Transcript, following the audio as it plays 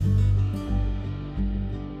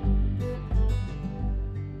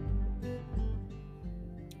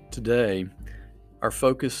Today, our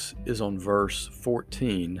focus is on verse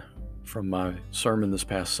 14 from my sermon this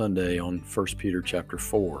past Sunday on 1 Peter chapter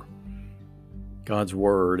 4. God's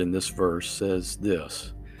word in this verse says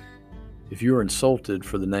this: "If you are insulted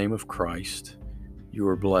for the name of Christ, you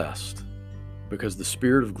are blessed, because the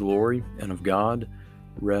Spirit of glory and of God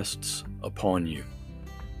rests upon you."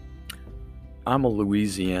 I'm a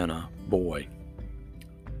Louisiana boy.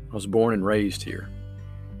 I was born and raised here,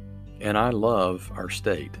 and I love our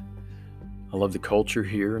state. I love the culture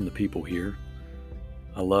here and the people here.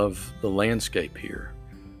 I love the landscape here,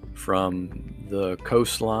 from the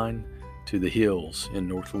coastline to the hills in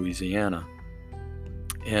North Louisiana.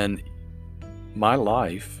 And my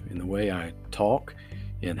life, in the way I talk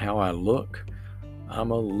and how I look,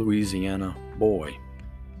 I'm a Louisiana boy.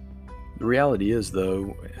 The reality is,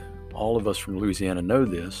 though, all of us from Louisiana know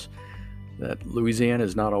this, that Louisiana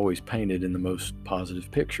is not always painted in the most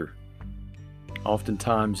positive picture.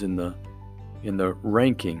 Oftentimes in the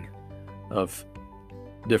ranking of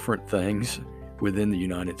different things within the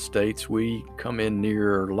United States, we come in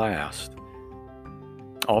near last.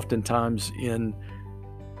 Oftentimes in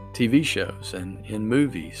TV shows and in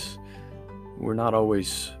movies, we're not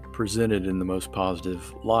always presented in the most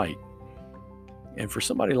positive light. And for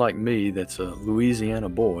somebody like me that's a Louisiana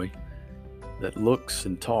boy that looks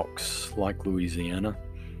and talks like Louisiana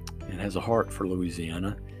and has a heart for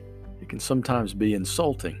Louisiana, it can sometimes be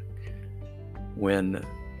insulting when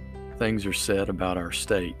things are said about our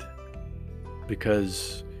state,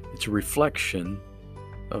 because it's a reflection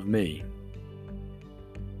of me.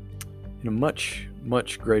 In a much,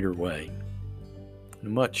 much greater way, in a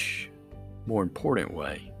much more important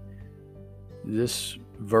way, this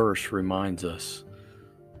verse reminds us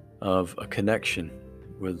of a connection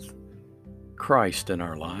with Christ in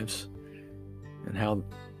our lives, and how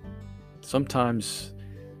sometimes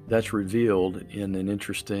that's revealed in an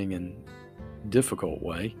interesting and difficult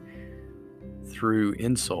way through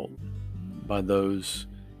insult by those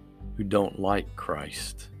who don't like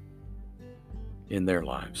Christ in their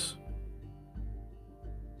lives.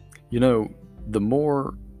 You know, the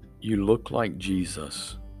more you look like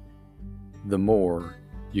Jesus, the more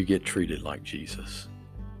you get treated like Jesus.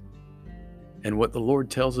 And what the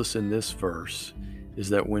Lord tells us in this verse is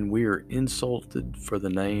that when we are insulted for the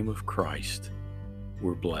name of Christ,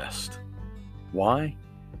 we're blessed. Why?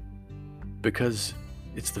 Because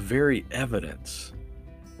it's the very evidence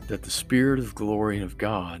that the Spirit of glory and of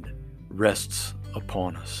God rests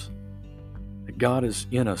upon us. That God is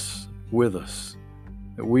in us, with us.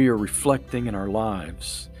 That we are reflecting in our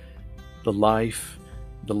lives the life,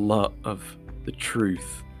 the love, the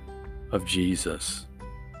truth of Jesus.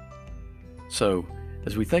 So,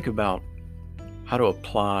 as we think about how to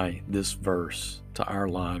apply this verse to our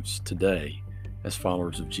lives today as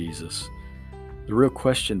followers of Jesus, the real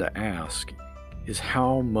question to ask is,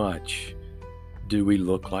 how much do we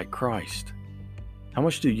look like Christ? How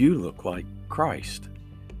much do you look like Christ?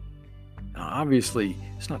 Now, obviously,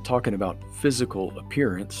 it's not talking about physical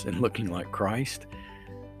appearance and looking like Christ,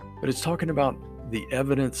 but it's talking about the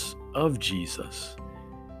evidence of Jesus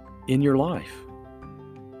in your life,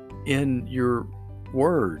 in your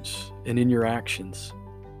words, and in your actions.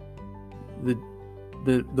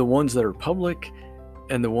 The ones that are public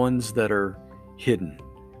and the ones that are hidden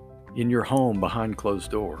in your home behind closed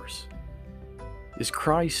doors. Is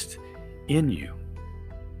Christ in you?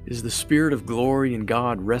 Is the Spirit of glory and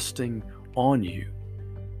God resting on you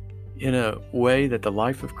in a way that the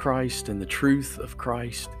life of Christ and the truth of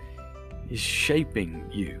Christ is shaping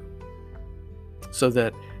you, so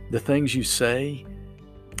that the things you say,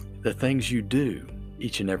 the things you do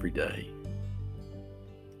each and every day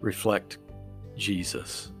reflect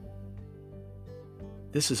Jesus?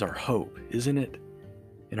 This is our hope, isn't it,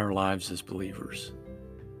 in our lives as believers?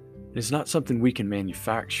 And it's not something we can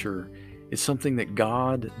manufacture. It's something that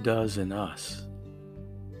God does in us.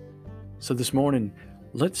 So this morning,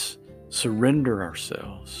 let's surrender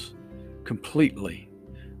ourselves completely,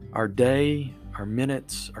 our day, our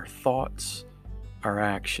minutes, our thoughts, our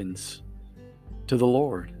actions, to the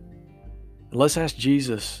Lord. And let's ask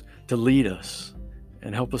Jesus to lead us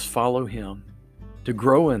and help us follow Him, to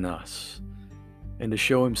grow in us, and to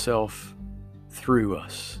show Himself through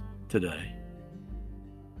us today.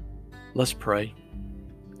 Let's pray,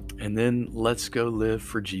 and then let's go live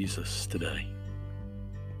for Jesus today.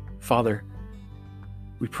 Father,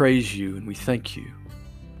 we praise You and we thank You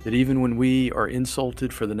that even when we are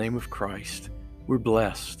insulted for the name of Christ, we're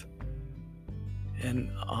blessed.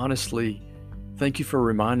 And honestly, thank You for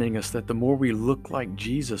reminding us that the more we look like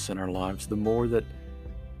Jesus in our lives, the more that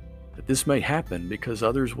this may happen, because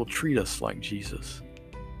others will treat us like Jesus.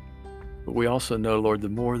 But we also know, Lord, the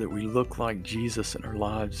more that we look like Jesus in our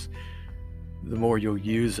lives, the more you'll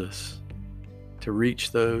use us to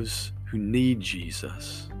reach those who need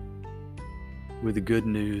Jesus with the good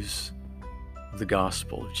news of the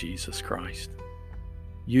gospel of Jesus Christ.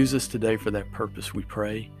 Use us today for that purpose, we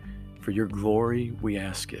pray. For your glory, we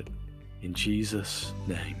ask it. In Jesus'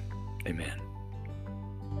 name, amen.